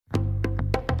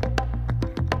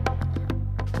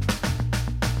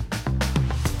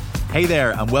Hey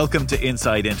there, and welcome to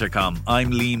Inside Intercom.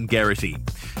 I'm Liam Geraghty.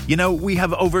 You know, we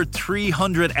have over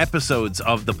 300 episodes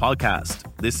of the podcast.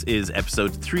 This is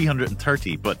episode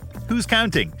 330, but who's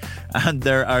counting? And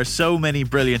there are so many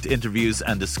brilliant interviews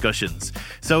and discussions.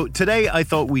 So today I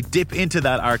thought we'd dip into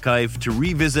that archive to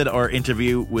revisit our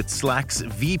interview with Slack's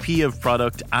VP of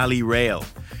Product, Ali Rayl.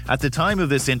 At the time of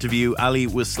this interview, Ali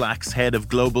was Slack's head of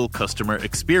global customer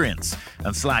experience,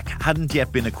 and Slack hadn't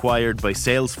yet been acquired by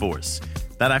Salesforce.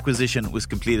 That acquisition was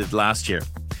completed last year.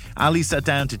 Ali sat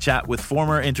down to chat with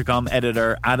former Intercom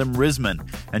editor Adam Risman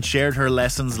and shared her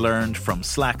lessons learned from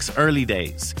Slack's early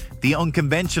days, the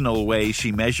unconventional way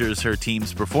she measures her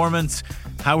team's performance,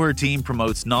 how her team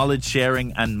promotes knowledge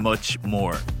sharing, and much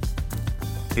more.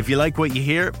 If you like what you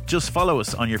hear, just follow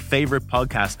us on your favorite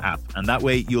podcast app, and that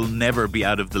way you'll never be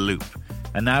out of the loop.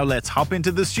 And now let's hop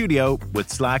into the studio with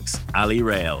Slack's Ali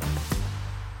Rayl.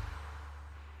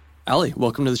 Ali,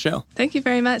 welcome to the show. Thank you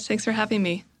very much. Thanks for having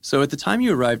me. So at the time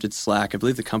you arrived at Slack, I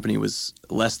believe the company was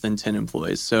less than 10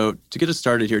 employees. So to get us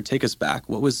started here, take us back.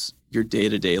 What was your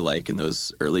day-to-day like in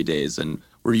those early days? And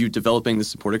were you developing the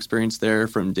support experience there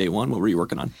from day one? What were you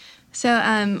working on?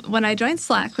 So when I joined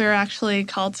Slack, we were actually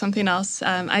called something else.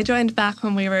 I joined back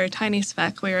when we were Tiny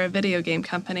Spec. We were a video game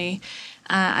company.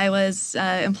 I was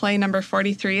employee number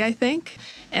 43, I think,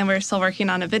 and we were still working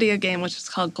on a video game, which is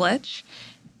called Glitch.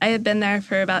 I had been there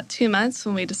for about 2 months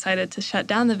when we decided to shut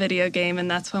down the video game, and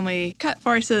that's when we cut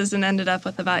forces and ended up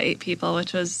with about 8 people,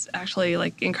 which was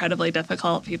actually incredibly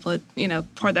difficult. People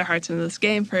had, poured their hearts into this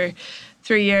game for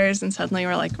 3 years, and suddenly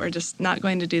we're just not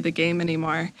going to do the game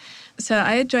anymore. So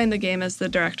I had joined the game as the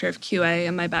director of QA,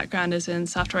 and my background is in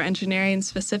software engineering,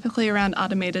 specifically around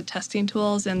automated testing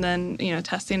tools and then,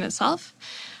 testing itself.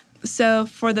 So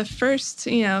for the first,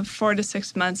 4 to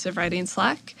 6 months of writing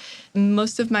Slack,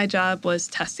 most of my job was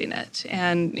testing it.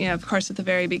 And, of course, at the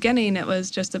very beginning, it was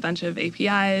just a bunch of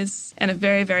APIs and a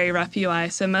very, very rough UI.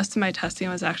 So most of my testing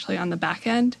was actually on the back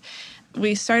end.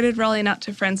 We started rolling out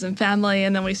to friends and family,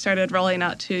 and then we started rolling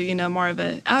out to, more of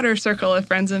an outer circle of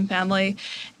friends and family.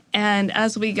 And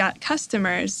as we got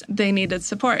customers, they needed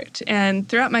support. And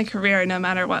throughout my career, no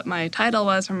matter what my title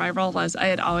was or my role was, I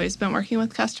had always been working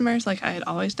with customers. I had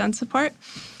always done support.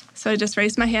 So I just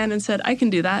raised my hand and said, I can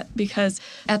do that, because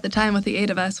at the time with the 8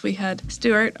 of us, we had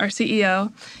Stuart, our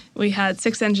CEO, we had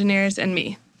 6 engineers, and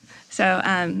me. So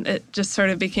it just sort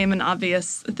of became an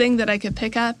obvious thing that I could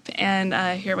pick up, and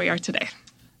here we are today.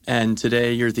 And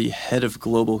today you're the head of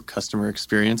global customer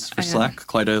experience for Slack.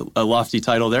 Quite a lofty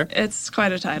title there. It's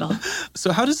quite a title.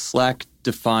 So how does Slack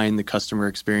define the customer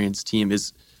experience team?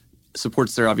 Is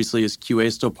supports there obviously, is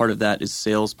QA still part of that? Is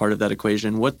sales part of that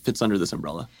equation? What fits under this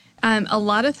umbrella? A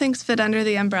lot of things fit under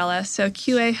the umbrella. So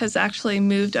QA has actually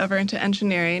moved over into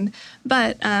engineering,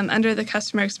 but under the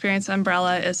customer experience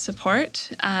umbrella is support.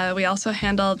 We also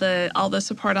handle all the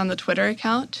support on the Twitter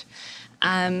account.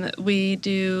 We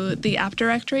do the app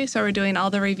directory, so we're doing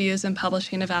all the reviews and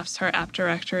publishing of apps to our app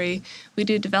directory. We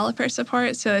do developer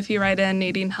support, so if you write in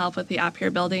needing help with the app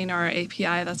you're building or our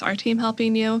API, that's our team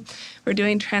helping you. We're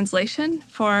doing translation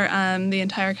for the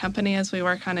entire company as we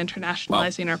work on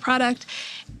internationalizing our product.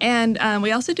 And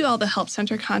we also do all the Help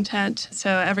Center content, so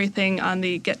everything on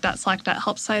the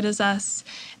get.slack.help site is us.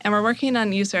 And we're working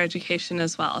on user education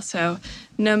as well. So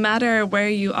no matter where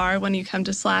you are when you come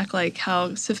to Slack, like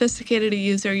how sophisticated a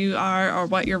user you are or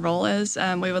what your role is,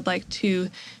 we would like to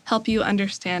help you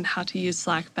understand how to use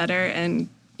Slack better and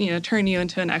turn you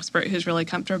into an expert who's really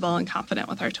comfortable and confident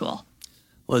with our tool.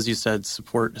 Well, as you said,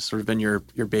 support has sort of been your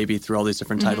baby through all these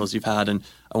different titles you've had. And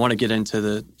I want to get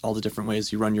into all the different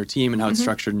ways you run your team and how it's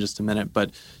structured in just a minute.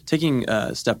 But taking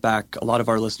a step back, a lot of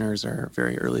our listeners are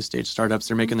very early stage startups.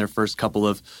 They're making their first couple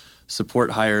of support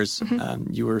hires.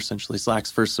 You were essentially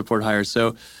Slack's first support hire.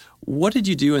 So what did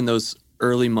you do in those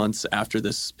early months after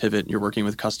this pivot? You're working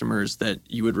with customers that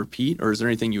you would repeat, or is there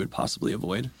anything you would possibly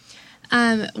avoid?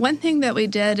 One thing that we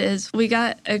did is we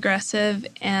got aggressive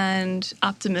and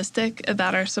optimistic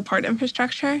about our support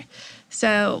infrastructure.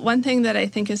 So one thing that I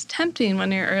think is tempting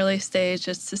when you're early stage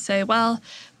is to say, well,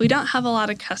 we don't have a lot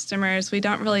of customers. We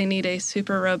don't really need a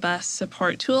super robust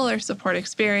support tool or support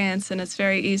experience. And it's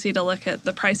very easy to look at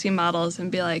the pricing models and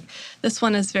be like, this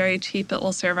one is very cheap. It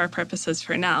will serve our purposes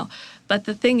for now. But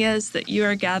the thing is that you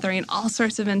are gathering all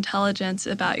sorts of intelligence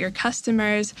about your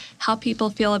customers, how people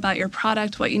feel about your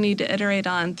product, what you need to iterate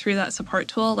on through that support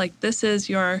tool. This is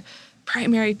your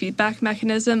primary feedback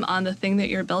mechanism on the thing that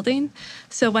you're building.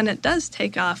 So when it does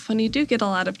take off, when you do get a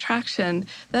lot of traction,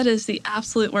 that is the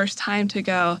absolute worst time to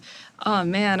go, oh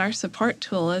man, our support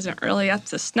tool isn't really up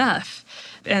to snuff.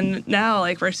 And now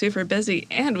we're super busy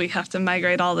and we have to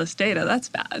migrate all this data. That's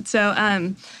bad. So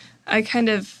I kind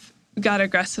of got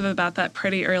aggressive about that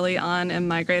pretty early on and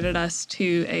migrated us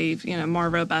to a more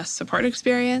robust support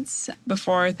experience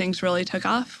before things really took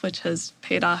off, which has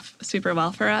paid off super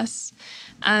well for us.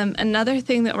 Another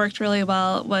thing that worked really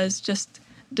well was just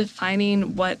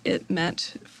defining what it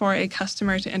meant for a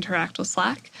customer to interact with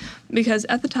Slack, because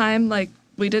at the time,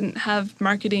 we didn't have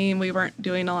marketing, we weren't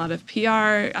doing a lot of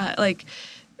PR.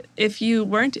 If you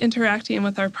weren't interacting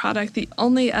with our product, the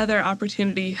only other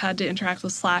opportunity you had to interact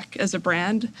with Slack as a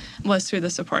brand was through the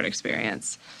support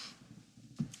experience.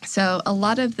 So a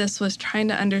lot of this was trying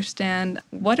to understand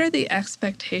what are the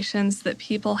expectations that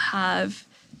people have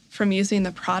from using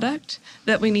the product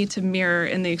that we need to mirror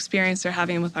in the experience they're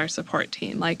having with our support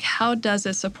team. How does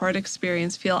a support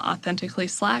experience feel authentically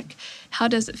Slack? How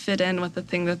does it fit in with the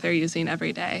thing that they're using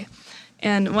every day?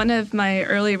 And one of my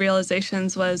early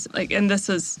realizations was,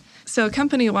 so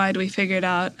company-wide, we figured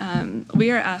out we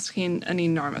are asking an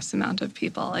enormous amount of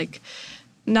people.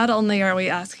 Not only are we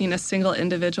asking a single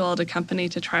individual at a company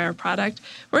to try our product,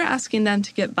 we're asking them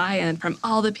to get buy-in from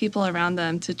all the people around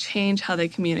them to change how they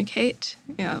communicate.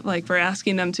 We're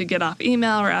asking them to get off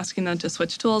email, we're asking them to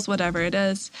switch tools, whatever it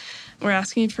is. We're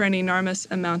asking for an enormous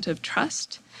amount of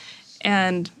trust.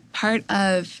 And part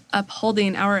of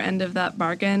upholding our end of that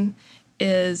bargain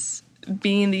is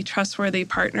being the trustworthy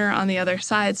partner on the other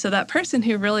side. So that person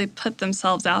who really put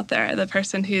themselves out there, the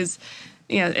person who's,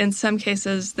 in some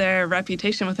cases, their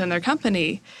reputation within their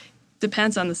company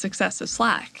depends on the success of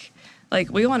Slack.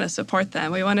 We want to support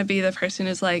them. We want to be the person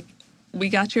who's we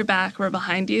got your back, we're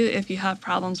behind you. If you have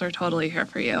problems, we're totally here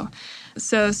for you.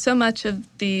 So much of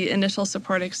the initial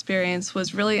support experience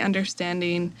was really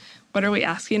understanding what are we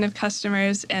asking of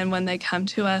customers, and when they come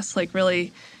to us,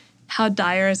 really, how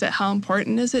dire is it? How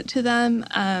important is it to them?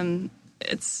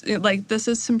 This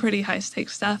is some pretty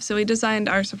high-stakes stuff. So we designed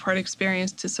our support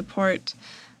experience to support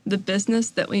the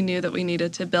business that we knew that we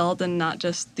needed to build and not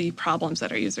just the problems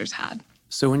that our users had.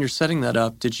 So when you're setting that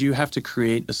up, did you have to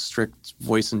create a strict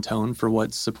voice and tone for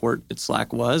what support at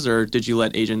Slack was, or did you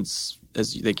let agents,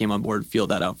 as they came on board, feel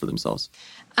that out for themselves?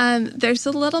 There's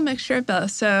a little mixture of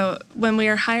both. So when we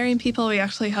are hiring people, we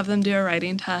actually have them do a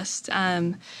writing test.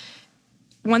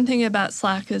 One thing about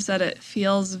Slack is that it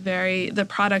feels the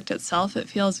product itself, it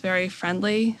feels very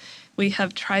friendly. We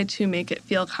have tried to make it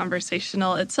feel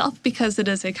conversational itself because it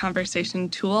is a conversation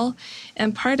tool.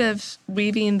 And part of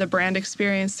weaving the brand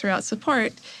experience throughout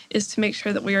support is to make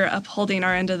sure that we are upholding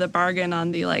our end of the bargain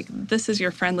on the, this is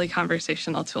your friendly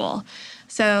conversational tool.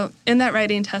 So in that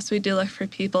writing test, we do look for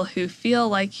people who feel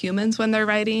like humans when they're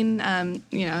writing.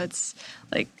 It's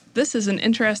this is an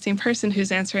interesting person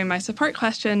who's answering my support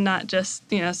question, not just,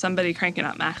 somebody cranking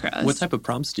out macros. What type of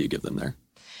prompts do you give them there?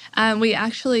 We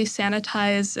actually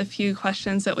sanitize a few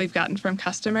questions that we've gotten from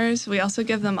customers. We also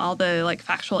give them all the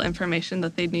factual information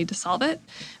that they'd need to solve it.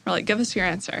 We're give us your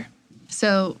answer.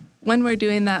 So when we're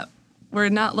doing that, we're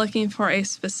not looking for a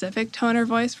specific tone or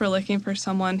voice. We're looking for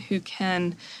someone who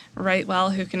can write well,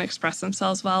 who can express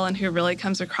themselves well, and who really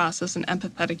comes across as an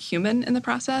empathetic human in the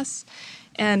process.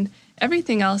 And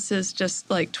everything else is just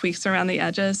tweaks around the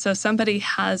edges. So somebody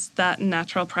has that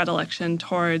natural predilection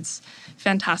towards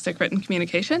fantastic written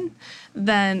communication,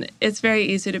 then it's very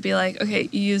easy to be okay,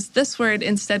 you use this word,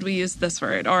 instead we use this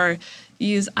word, or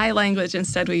use I language,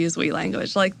 instead we use we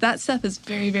language. That stuff is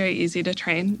very, very easy to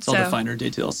train. It's all the finer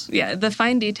details. Yeah, the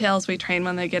fine details we train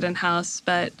when they get in-house,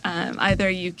 but either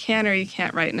you can or you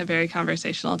can't write in a very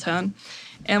conversational tone.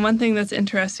 And one thing that's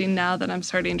interesting now that I'm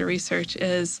starting to research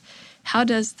is how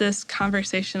does this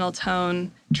conversational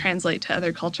tone translate to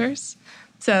other cultures?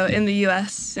 So in the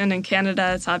US and in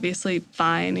Canada, it's obviously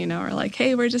fine. We're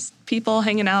hey, we're just people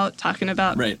hanging out, talking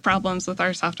about problems with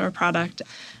our software product.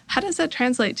 How does that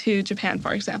translate to Japan,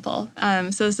 for example?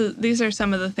 These are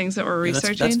some of the things that we're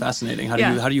researching. That's fascinating.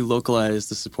 How do you localize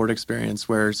the support experience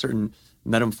where certain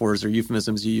metaphors or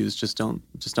euphemisms you use just don't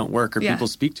work, or people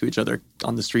speak to each other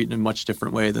on the street in a much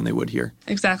different way than they would here?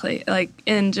 Exactly.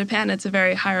 In Japan, it's a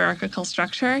very hierarchical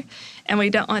structure, and we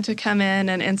don't want to come in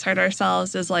and insert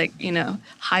ourselves as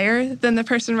higher than the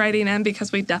person writing in,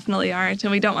 because we definitely aren't, and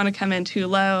we don't want to come in too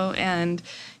low and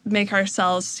make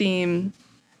ourselves seem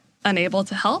unable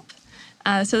to help.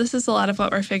 So this is a lot of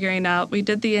what we're figuring out. We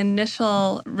did the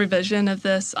initial revision of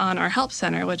this on our Help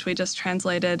Center, which we just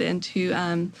translated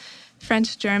into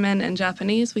French, German, and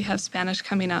Japanese. We have Spanish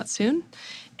coming out soon.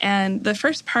 And the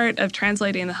first part of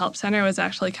translating the Help Center was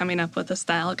actually coming up with a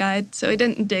style guide. So we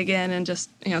didn't dig in and just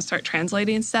start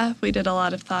translating stuff. We did a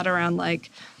lot of thought around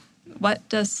what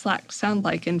does Slack sound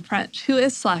like in French? Who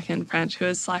is Slack in French? Who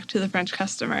is Slack to the French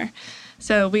customer?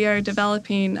 So we are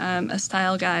developing a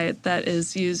style guide that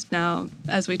is used now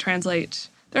as we translate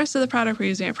the rest of the product, we're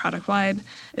using it product-wide.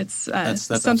 It's that's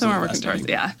something we're working towards,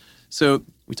 yeah. So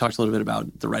we talked a little bit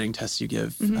about the writing tests you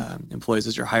give employees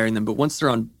as you're hiring them, but once they're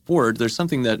on board, there's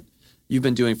something that you've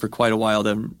been doing for quite a while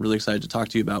that I'm really excited to talk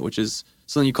to you about, which is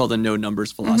something you call the no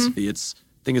numbers philosophy. I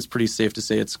think it's pretty safe to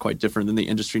say it's quite different than the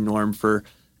industry norm for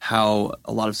how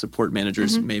a lot of support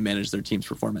managers may manage their team's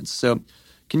performance. So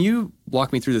can you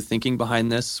walk me through the thinking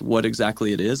behind this, what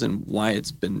exactly it is, and why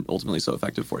it's been ultimately so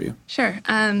effective for you? Sure.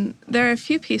 There are a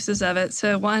few pieces of it.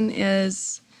 So one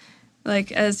is,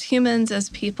 like, as humans, as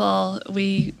people,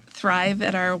 we thrive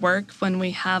at our work when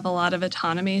we have a lot of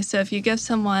autonomy. So if you give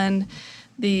someone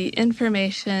the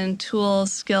information,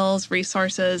 tools, skills,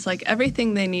 resources, like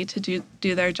everything they need to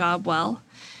do their job well,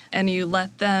 and you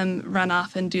let them run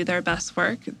off and do their best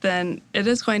work, then it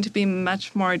is going to be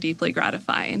much more deeply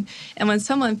gratifying. And when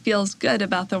someone feels good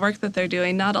about the work that they're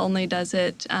doing, not only does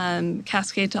it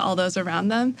cascade to all those around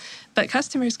them, but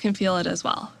customers can feel it as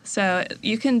well. So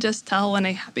you can just tell when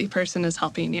a happy person is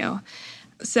helping you.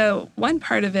 So one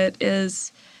part of it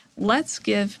is, let's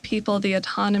give people the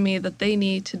autonomy that they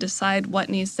need to decide what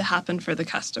needs to happen for the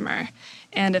customer.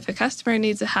 And if a customer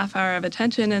needs a half hour of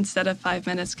attention instead of 5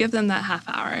 minutes, give them that half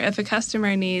hour. If a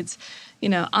customer needs,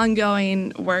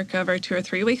 ongoing work over 2 or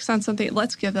 3 weeks on something,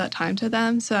 let's give that time to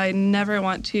them. So I never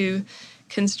want to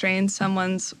constrain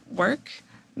someone's work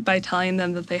by telling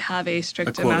them that they have a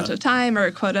strict amount of time or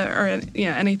a quota or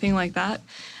anything like that.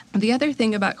 The other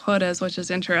thing about quotas, which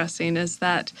is interesting, is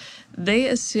that they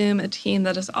assume a team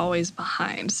that is always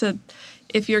behind. So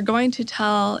if you're going to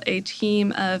tell a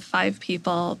team of 5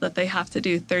 people that they have to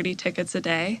do 30 tickets a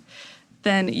day,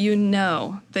 then you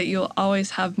know that you'll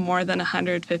always have more than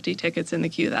 150 tickets in the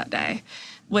queue that day,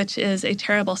 which is a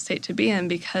terrible state to be in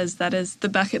because that is the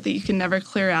bucket that you can never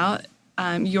clear out.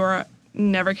 You're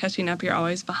never catching up. You're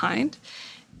always behind.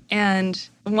 And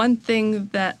one thing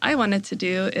that I wanted to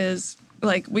do is,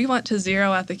 we want to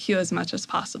zero out the queue as much as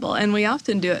possible. And we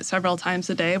often do it several times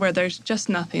a day where there's just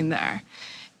nothing there.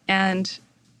 And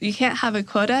you can't have a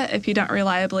quota if you don't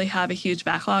reliably have a huge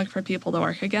backlog for people to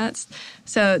work against.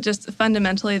 So just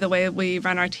fundamentally, the way we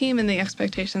run our team and the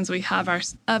expectations we have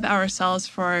of ourselves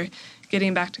for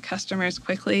getting back to customers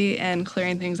quickly and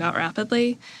clearing things out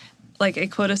rapidly, a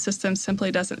quota system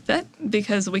simply doesn't fit,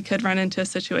 because we could run into a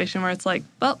situation where it's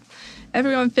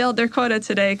everyone failed their quota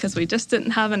today because we just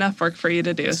didn't have enough work for you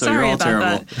to do. So sorry you're all about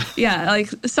terrible. that. Yeah,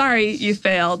 sorry you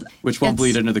failed. Which won't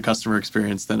bleed into the customer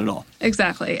experience then at all.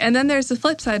 Exactly. And then there's the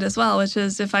flip side as well, which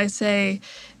is if I say,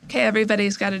 okay,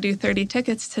 everybody's got to do 30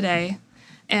 tickets today,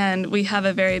 and we have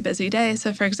a very busy day.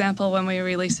 So, for example, when we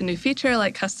release a new feature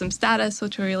like custom status,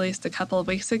 which we released a couple of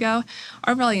weeks ago,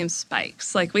 our volume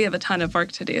spikes. We have a ton of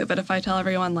work to do. But if I tell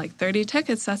everyone 30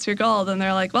 tickets, that's your goal, then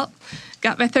they're like, well,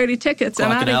 got my 30 tickets. I'm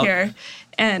out of here.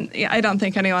 And I don't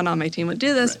think anyone on my team would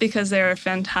do this because they're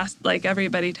fantastic.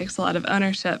 Everybody takes a lot of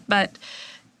ownership. But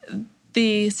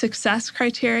the success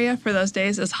criteria for those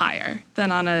days is higher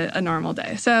than on a normal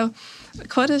day. So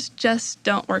quotas just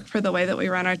don't work for the way that we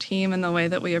run our team and the way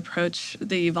that we approach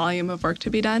the volume of work to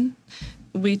be done.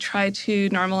 We try to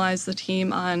normalize the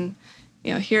team on,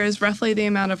 here is roughly the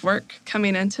amount of work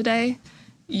coming in today.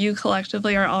 You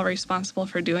collectively are all responsible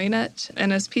for doing it.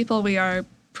 And as people, we are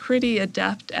pretty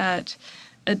adept at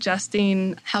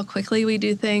adjusting how quickly we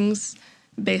do things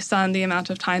based on the amount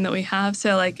of time that we have.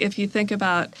 So if you think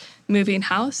about moving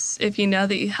house, if you know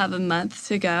that you have a month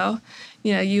to go,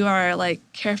 you are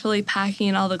carefully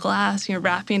packing all the glass, you're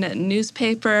wrapping it in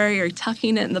newspaper, you're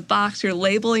tucking it in the box, you're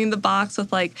labeling the box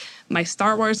with my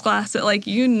Star Wars glass,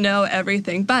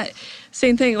 everything. But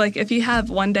same thing, if you have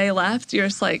one day left, you're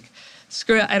just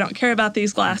screw it, I don't care about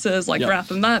these glasses, wrap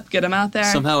them up, get them out there.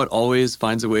 Somehow it always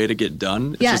finds a way to get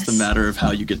done. It's just a matter of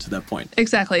how you get to that point.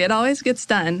 Exactly. It always gets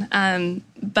done.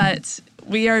 But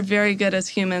we are very good as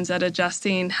humans at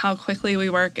adjusting how quickly we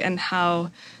work and how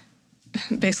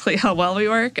well we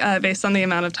work based on the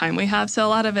amount of time we have. So a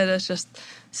lot of it is just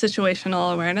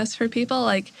situational awareness for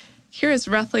people. Here is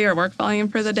roughly our work volume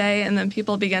for the day. And then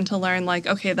people begin to learn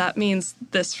okay, that means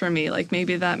this for me.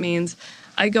 Maybe that means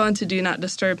I go into do not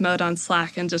disturb mode on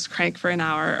Slack and just crank for an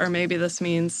hour. Or maybe this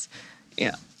means,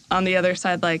 on the other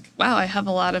side, wow, I have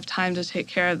a lot of time to take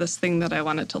care of this thing that I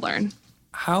wanted to learn.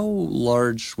 How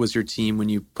large was your team when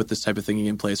you put this type of thinking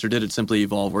in place, or did it simply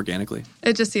evolve organically?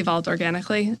 It just evolved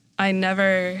organically. I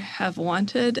never have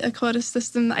wanted a quota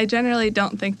system. I generally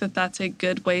don't think that that's a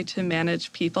good way to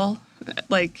manage people.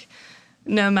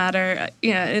 No matter,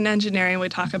 in engineering, we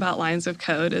talk about lines of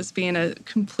code as being a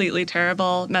completely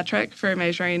terrible metric for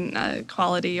measuring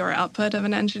quality or output of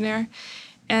an engineer.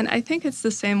 And I think it's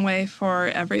the same way for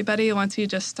everybody. Once you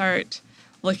just start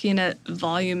looking at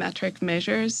volumetric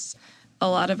measures, a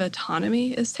lot of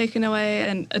autonomy is taken away,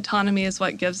 and autonomy is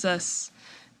what gives us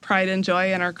pride and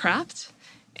joy in our craft.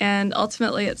 And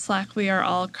ultimately at Slack, we are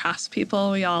all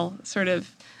craftspeople. We all sort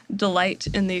of delight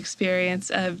in the experience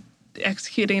of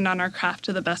executing on our craft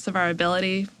to the best of our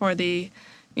ability for the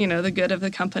good of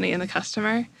the company and the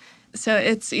customer. So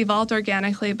it's evolved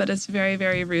organically, but it's very,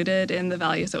 very rooted in the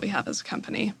values that we have as a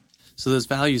company. So those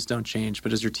values don't change,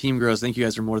 but as your team grows, I think you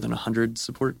guys are more than 100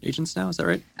 support agents now. Is that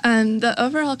right? The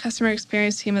overall customer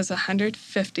experience team is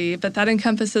 150, but that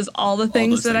encompasses all the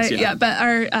things but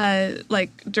our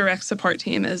direct support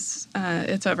team is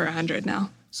it's over 100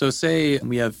 now. So say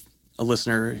we have a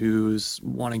listener who's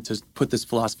wanting to put this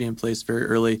philosophy in place very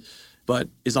early, but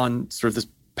is on sort of this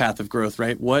path of growth,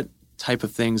 right? What type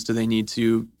of things do they need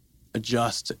to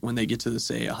adjust when they get to,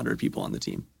 say, 100 people on the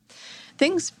team?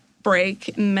 Things break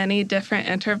in many different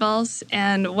intervals,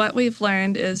 and what we've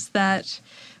learned is that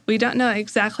we don't know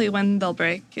exactly when they'll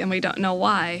break, and we don't know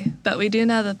why, but we do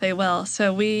know that they will.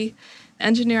 So we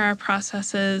engineer our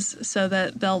processes so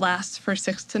that they'll last for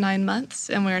 6 to 9 months,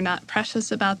 and we're not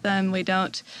precious about them. We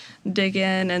don't dig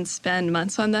in and spend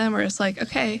months on them. We're just like,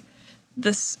 okay,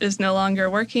 this is no longer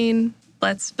working.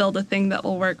 Let's build a thing that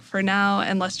will work for now,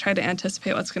 and let's try to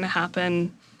anticipate what's going to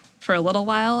happen for a little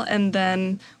while, and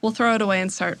then we'll throw it away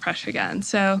and start fresh again.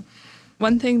 So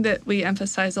one thing that we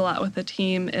emphasize a lot with the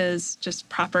team is just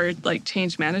proper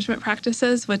change management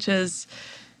practices, which is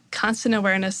constant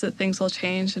awareness that things will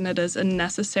change, and it is a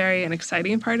necessary and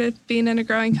exciting part of being in a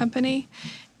growing company.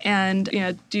 And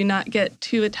do not get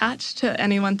too attached to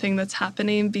any one thing that's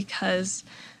happening, because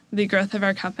the growth of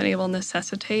our company will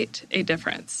necessitate a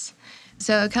difference.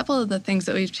 So a couple of the things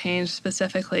that we've changed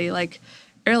specifically,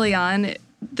 early on,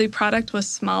 the product was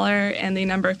smaller and the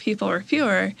number of people were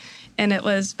fewer, and it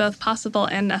was both possible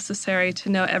and necessary to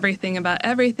know everything about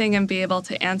everything and be able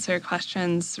to answer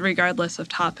questions regardless of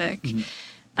topic. Mm-hmm.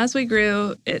 As we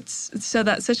grew, so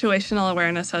that situational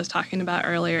awareness I was talking about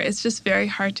earlier, it's just very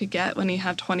hard to get when you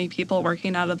have 20 people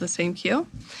working out of the same queue.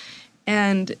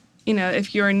 And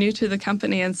if you're new to the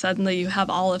company and suddenly you have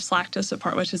all of Slack to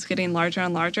support, which is getting larger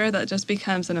and larger, that just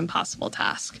becomes an impossible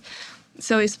task.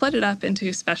 So we split it up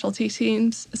into specialty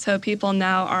teams. So people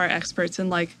now are experts in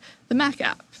the Mac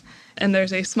app. And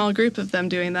there's a small group of them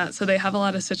doing that. So they have a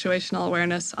lot of situational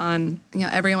awareness on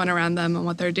everyone around them and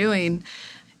what they're doing.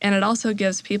 And it also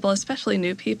gives people, especially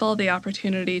new people, the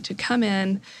opportunity to come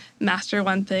in, master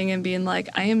one thing and being like,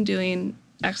 I am doing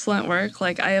excellent work.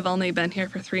 I have only been here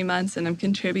for 3 months and I'm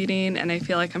contributing and I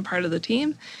feel like I'm part of the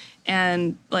team.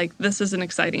 And this is an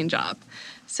exciting job.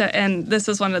 So, and this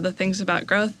is one of the things about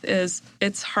growth is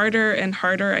it's harder and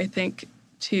harder, I think,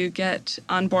 to get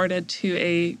onboarded to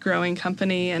a growing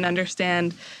company and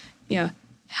understand,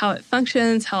 how it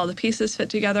functions, how all the pieces fit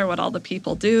together, what all the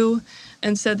people do.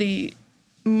 And so the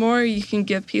more you can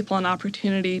give people an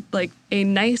opportunity, a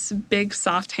nice, big,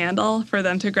 soft handle for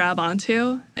them to grab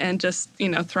onto and just,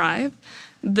 thrive,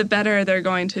 the better they're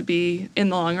going to be in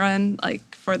the long run,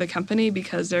 for the company,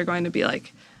 because they're going to be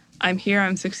I'm here,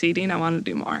 I'm succeeding, I want to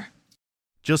do more.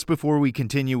 Just before we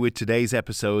continue with today's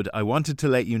episode, I wanted to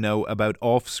let you know about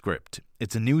OffScript.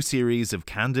 It's a new series of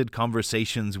candid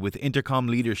conversations with Intercom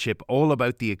leadership all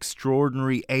about the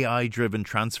extraordinary AI-driven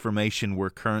transformation we're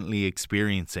currently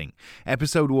experiencing.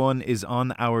 Episode 1 is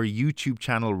on our YouTube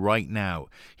channel right now.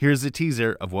 Here's a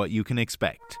teaser of what you can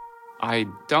expect. I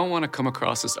don't want to come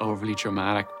across as overly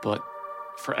dramatic, but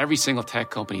for every single tech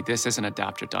company, this is an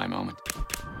adapt or die moment.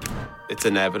 It's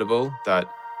inevitable that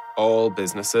all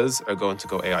businesses are going to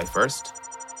go AI first.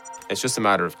 It's just a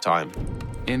matter of time.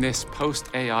 In this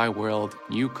post-AI world,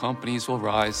 new companies will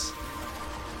rise,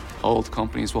 old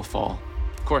companies will fall.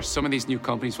 Of course, some of these new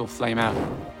companies will flame out.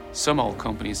 Some old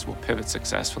companies will pivot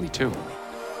successfully too.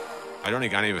 I don't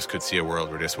think any of us could see a world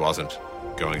where this wasn't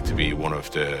going to be one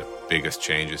of the biggest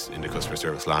changes in the customer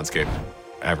service landscape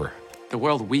ever. The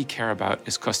world we care about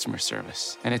is customer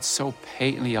service, and it's so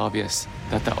patently obvious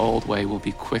that the old way will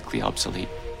be quickly obsolete.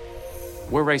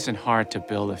 We're racing hard to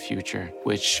build a future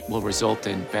which will result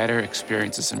in better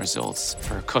experiences and results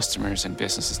for our customers and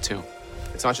businesses too.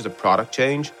 It's not just a product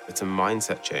change, it's a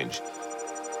mindset change.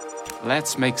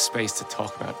 Let's make space to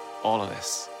talk about all of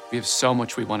this. We have so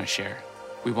much we want to share.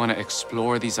 We want to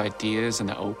explore these ideas in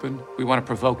the open. We want to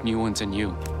provoke new ones in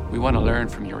you. We want to learn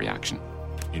from your reaction.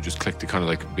 You just click the kind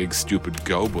of big stupid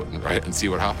go button, right, and see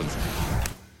what happens.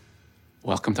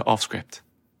 Welcome to OffScript.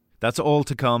 That's all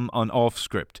to come on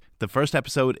OffScript. The first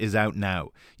episode is out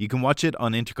now. You can watch it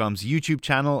on Intercom's YouTube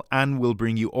channel, and we'll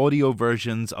bring you audio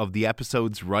versions of the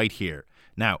episodes right here.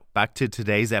 Now, back to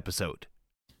today's episode.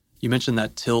 You mentioned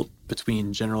that tilt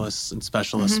between generalists and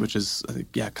specialists, which is,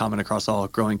 common across all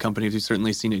growing companies. We've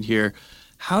certainly seen it here.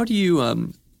 How do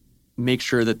you make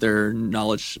sure that there are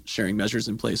knowledge sharing measures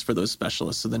in place for those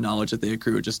specialists so the knowledge that they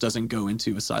accrue just doesn't go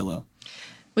into a silo?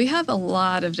 We have a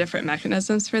lot of different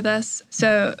mechanisms for this.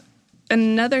 So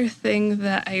another thing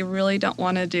that I really don't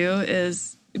want to do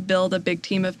is build a big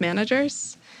team of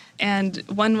managers. And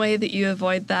one way that you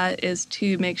avoid that is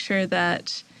to make sure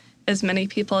that as many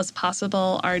people as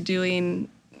possible are doing,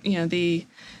 the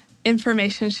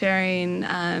information sharing,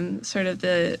 sort of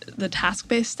the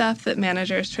task-based stuff that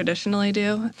managers traditionally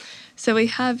do. So we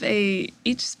have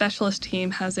each specialist team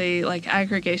has a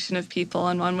aggregation of people,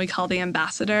 and one we call the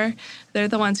ambassador. They're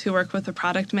the ones who work with the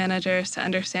product managers to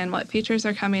understand what features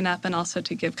are coming up and also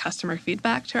to give customer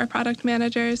feedback to our product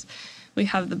managers. We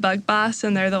have the bug boss,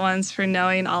 and they're the ones for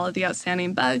knowing all of the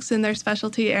outstanding bugs in their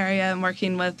specialty area and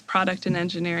working with product and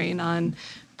engineering on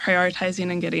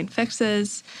prioritizing and getting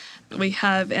fixes. We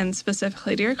have, and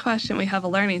specifically to your question, we have a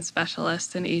learning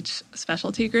specialist in each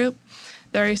specialty group.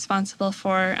 They're responsible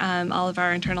for all of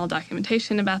our internal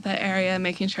documentation about that area,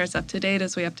 making sure it's up to date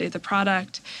as we update the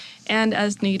product, and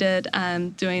as needed,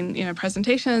 doing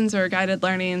presentations or guided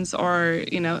learnings or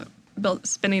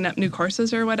spinning up new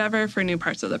courses or whatever for new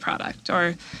parts of the product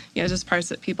or just parts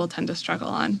that people tend to struggle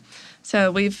on.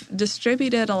 So we've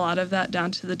distributed a lot of that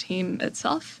down to the team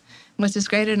itself, which is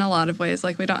great in a lot of ways.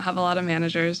 We don't have a lot of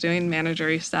managers doing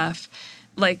managery stuff.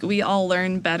 We all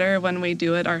learn better when we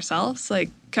do it ourselves.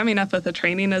 Coming up with a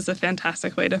training is a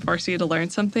fantastic way to force you to learn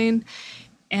something.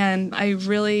 And I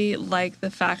really like the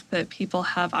fact that people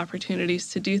have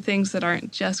opportunities to do things that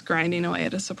aren't just grinding away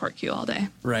at a support queue all day.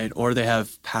 Right. Or they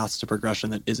have paths to progression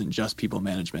that isn't just people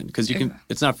management. Because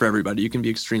it's not for everybody. You can be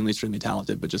extremely, extremely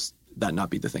talented, but just that not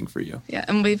be the thing for you. Yeah.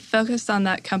 And we've focused on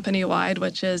that company-wide,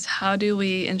 which is how do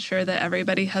we ensure that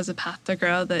everybody has a path to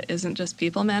grow that isn't just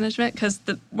people management? Because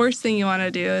the worst thing you want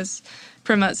to do is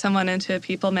promote someone into a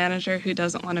people manager who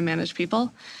doesn't want to manage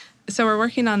people. So we're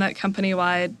working on that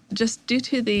company-wide. Just due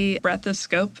to the breadth of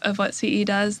scope of what CE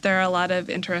does, there are a lot of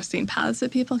interesting paths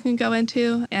that people can go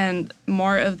into, and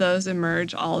more of those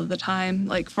emerge all of the time.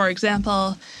 For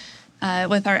example,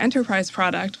 with our enterprise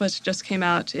product, which just came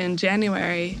out in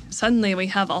January, suddenly we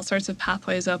have all sorts of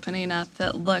pathways opening up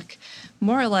that look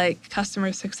more like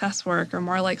customer success work or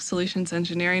more like solutions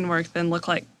engineering work than look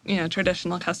like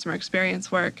traditional customer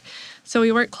experience work. So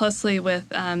we work closely with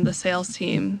the sales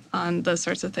team on those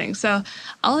sorts of things. So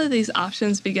all of these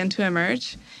options begin to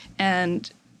emerge,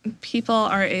 and people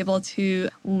are able to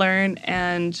learn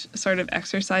and sort of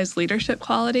exercise leadership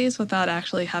qualities without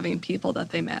actually having people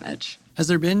that they manage. Has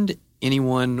there been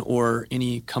anyone or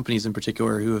any companies in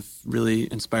particular who have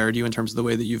really inspired you in terms of the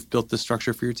way that you've built the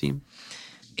structure for your team?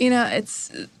 I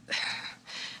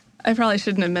probably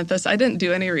shouldn't admit this. I didn't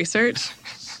do any research.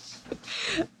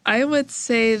 I would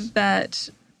say that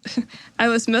I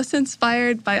was most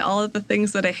inspired by all of the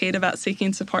things that I hate about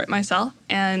seeking support myself,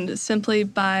 and simply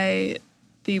by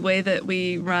the way that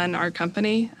we run our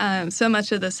company. So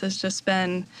much of this has just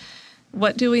been,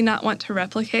 what do we not want to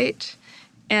replicate,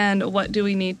 and what do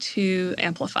we need to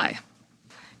amplify?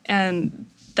 And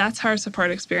that's how our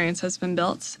support experience has been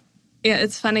built. Yeah,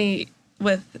 it's funny.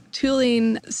 With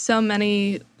tooling, so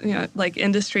many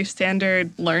industry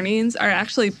standard learnings are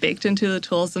actually baked into the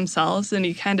tools themselves, and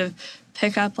you kind of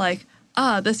pick up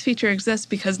this feature exists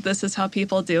because this is how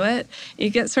people do it. You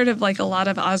get sort of a lot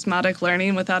of osmotic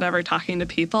learning without ever talking to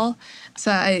people. So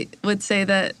I would say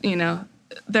that,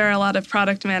 there are a lot of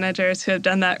product managers who have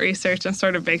done that research and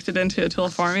sort of baked it into a tool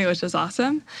for me, which is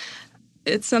awesome.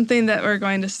 It's something that we're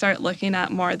going to start looking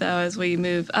at more, though, as we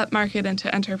move up market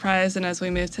into enterprise and as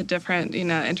we move to different,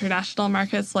 international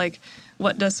markets.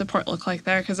 What does support look like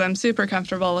there? Because I'm super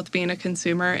comfortable with being a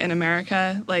consumer in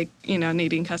America,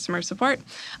 needing customer support.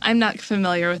 I'm not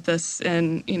familiar with this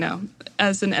in,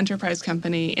 as an enterprise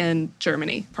company in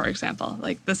Germany, for example.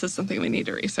 This is something we need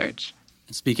to research.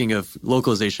 Speaking of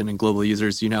localization and global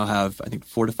users, you now have, I think,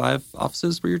 4 to 5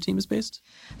 offices where your team is based?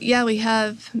 Yeah, we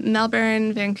have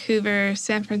Melbourne, Vancouver,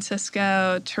 San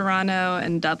Francisco, Toronto,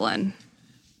 and Dublin.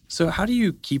 So how do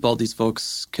you keep all these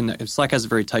folks connected? Slack has a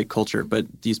very tight culture, but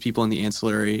these people in the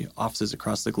ancillary offices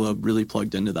across the globe really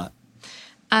plugged into that.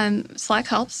 Slack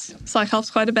helps. Slack helps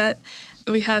quite a bit.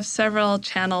 We have several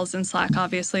channels in Slack,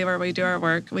 obviously, where we do our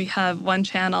work. We have one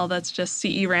channel that's just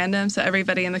CE random, so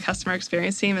everybody in the customer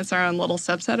experience team is our own little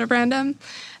subset of random,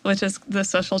 which is the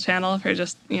social channel for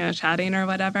just, chatting or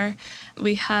whatever.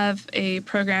 We have a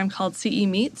program called CE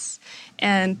Meets,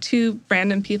 and 2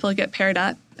 random people get paired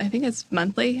up. I think it's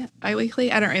monthly,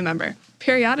 biweekly, I don't remember.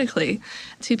 Periodically,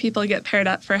 2 people get paired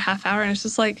up for a half hour, and it's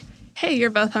just hey,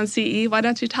 you're both on CE, why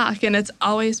don't you talk? And it's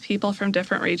always people from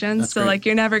different regions. That's so great.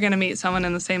 You're never going to meet someone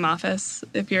in the same office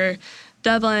if you're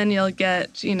Dublin, you'll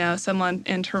get, someone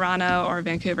in Toronto or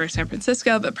Vancouver, San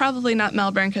Francisco, but probably not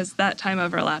Melbourne because that time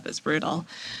overlap is brutal.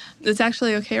 It's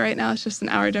actually okay right now. It's just an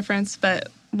hour difference. But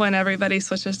when everybody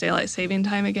switches daylight saving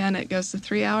time again, it goes to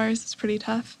 3 hours. It's pretty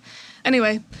tough.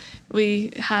 Anyway,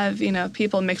 we have,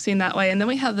 people mixing that way. And then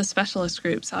we have the specialist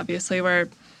groups, obviously, where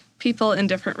people in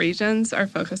different regions are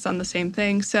focused on the same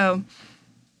thing. So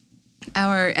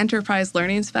our enterprise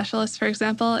learning specialist, for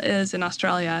example, is in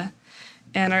Australia.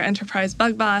 And our enterprise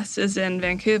bug boss is in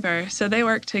Vancouver. So they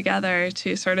work together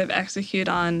to sort of execute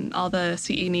on all the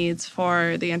CE needs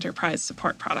for the enterprise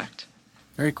support product.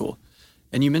 Very cool.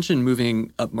 And you mentioned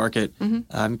moving up market.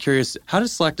 I'm curious, how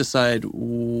does Slack decide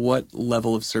what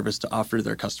level of service to offer to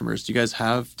their customers? Do you guys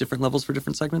have different levels for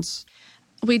different segments?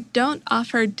 We don't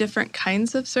offer different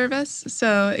kinds of service.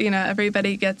 So,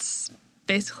 everybody gets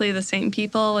basically the same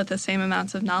people with the same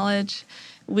amounts of knowledge.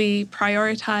 We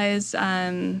prioritize...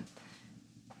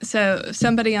 So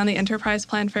somebody on the enterprise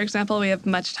plan, for example, we have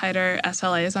much tighter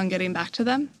SLAs on getting back to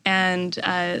them. And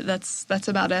that's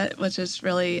about it, which is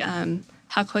really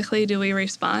how quickly do we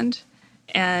respond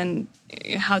and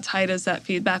how tight is that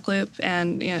feedback loop?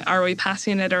 And are we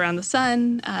passing it around the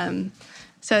sun?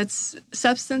 So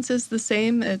substance is the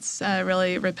same. It's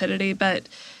really rapidity. But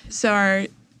so our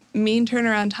mean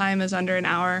turnaround time is under an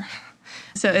hour.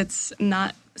 So it's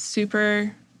not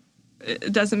super...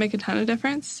 It doesn't make a ton of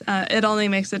difference. It only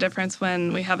makes a difference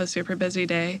when we have a super busy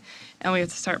day and we have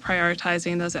to start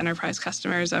prioritizing those enterprise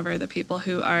customers over the people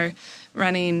who are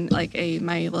running like a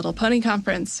My Little Pony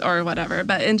conference or whatever.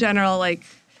 But in general,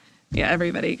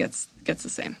 everybody gets the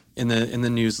same. In the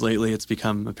news lately, it's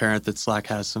become apparent that Slack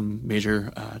has some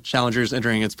major challengers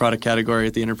entering its product category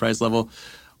at the enterprise level.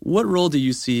 What role do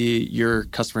you see your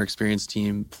customer experience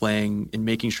team playing in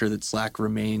making sure that Slack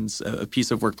remains a piece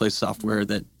of workplace software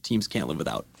that teams can't live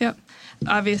without? Yep.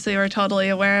 Obviously, we're totally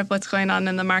aware of what's going on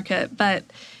in the market, but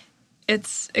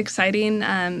it's exciting.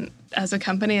 As a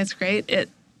company, it's great. It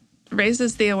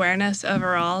raises the awareness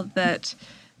overall that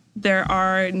there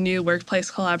are new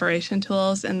workplace collaboration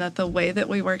tools and that the way that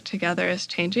we work together is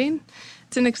changing.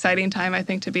 It's an exciting time, I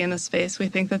think, to be in this space. We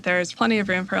think that there's plenty of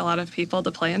room for a lot of people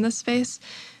to play in this space.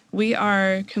 We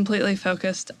are completely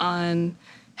focused on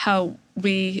how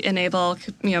we enable,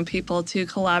 people to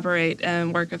collaborate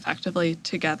and work effectively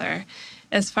together.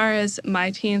 As far as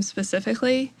my team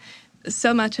specifically,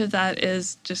 so much of that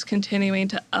is just continuing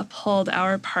to uphold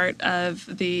our part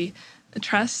of the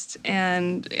trust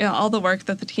and all the work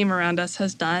that the team around us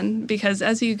has done. Because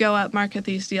as you go up market,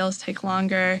 these deals take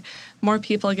longer, more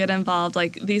people get involved.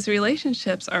 These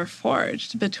relationships are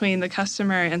forged between the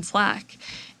customer and Slack.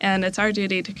 And it's our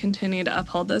duty to continue to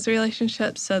uphold those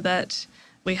relationships so that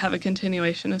we have a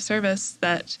continuation of service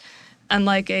that,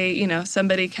 unlike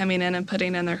somebody coming in and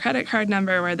putting in their credit card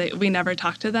number where we never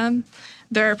talk to them,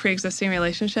 there are pre-existing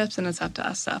relationships, and it's up to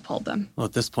us to uphold them. Well,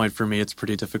 at this point, for me, it's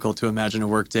pretty difficult to imagine a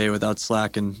workday without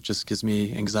Slack, and just gives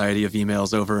me anxiety of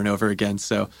emails over and over again.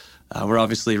 So we're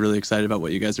obviously really excited about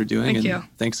what you guys are doing. Thank you.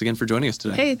 Thanks again for joining us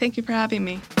today. Hey, thank you for having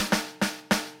me.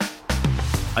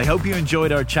 I hope you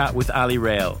enjoyed our chat with Ali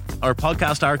Rayl. Our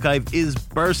podcast archive is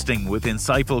bursting with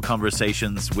insightful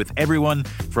conversations with everyone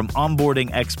from onboarding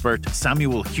expert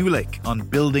Samuel Hulick on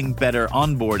building better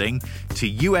onboarding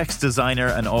to UX designer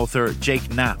and author Jake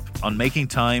Knapp on making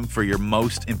time for your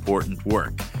most important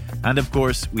work. And of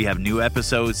course, we have new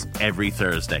episodes every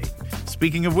Thursday.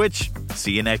 Speaking of which,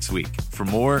 see you next week for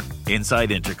more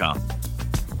Inside Intercom.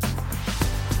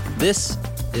 This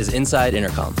is Inside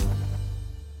Intercom.